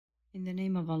In the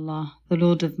name of Allah, the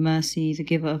Lord of Mercy, the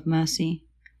Giver of Mercy.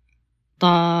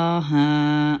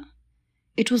 TaHa.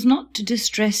 It was not to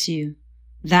distress you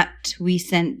that we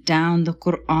sent down the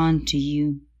Qur'an to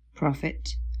you,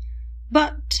 Prophet,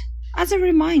 but as a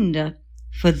reminder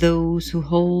for those who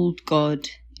hold God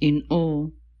in awe,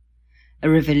 a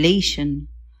revelation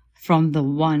from the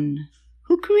One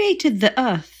who created the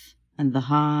earth and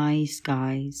the high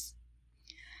skies.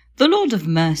 The Lord of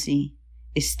Mercy,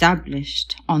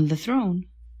 established on the throne.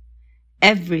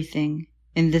 Everything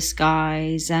in the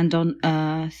skies and on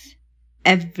earth,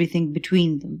 everything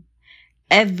between them,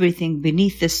 everything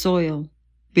beneath the soil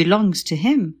belongs to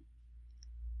Him.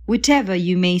 Whatever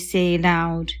you may say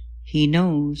loud, He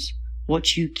knows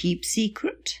what you keep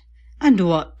secret and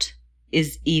what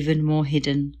is even more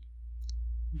hidden.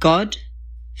 God,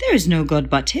 there is no God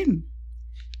but Him.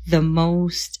 The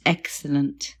most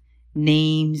excellent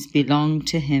names belong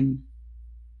to Him.